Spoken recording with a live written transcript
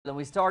Then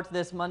we start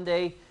this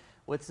Monday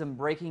with some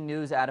breaking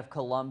news out of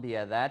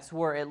Colombia. That's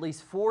where at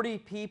least 40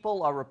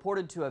 people are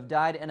reported to have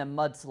died in a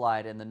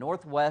mudslide in the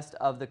northwest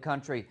of the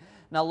country.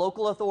 Now,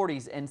 local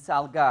authorities in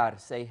Salgar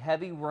say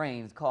heavy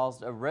rains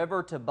caused a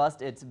river to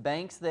bust its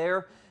banks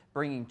there,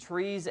 bringing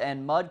trees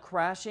and mud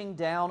crashing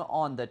down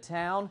on the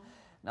town.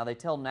 Now, they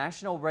tell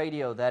national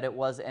radio that it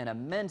was an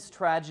immense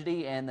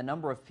tragedy and the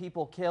number of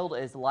people killed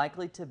is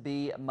likely to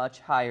be much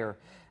higher.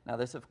 Now,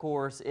 this, of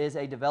course, is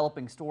a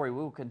developing story.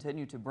 We will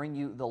continue to bring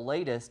you the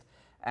latest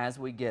as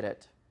we get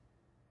it.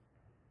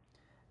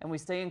 And we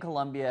stay in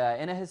Colombia.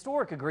 In a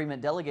historic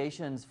agreement,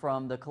 delegations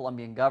from the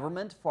Colombian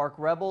government, FARC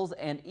rebels,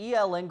 and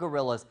ELN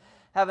guerrillas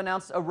have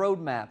announced a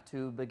roadmap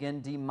to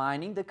begin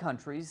demining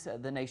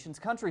the nation's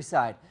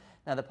countryside.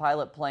 Now, the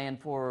pilot plan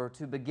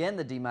to begin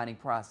the demining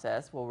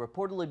process will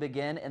reportedly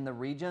begin in the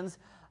regions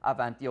of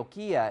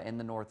Antioquia in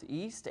the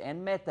northeast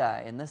and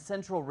Meta in the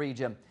central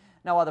region.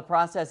 Now, while the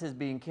process is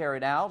being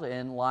carried out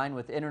in line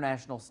with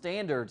international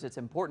standards, it's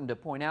important to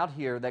point out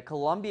here that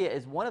Colombia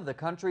is one of the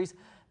countries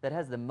that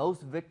has the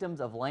most victims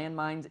of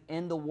landmines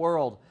in the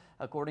world.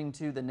 According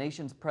to the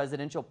nation's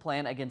presidential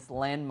plan against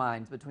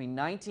landmines, between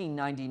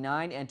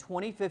 1999 and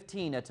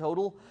 2015, a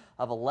total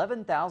of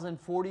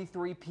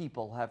 11,043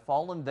 people have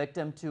fallen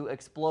victim to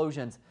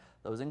explosions.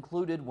 Those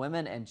included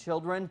women and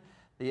children.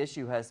 The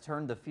issue has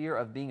turned the fear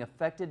of being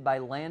affected by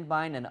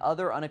landmine and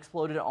other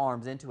unexploded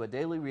arms into a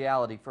daily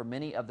reality for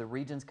many of the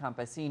region's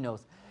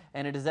campesinos.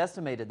 And it is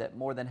estimated that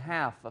more than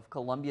half of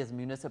Colombia's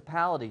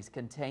municipalities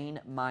contain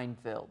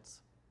minefields.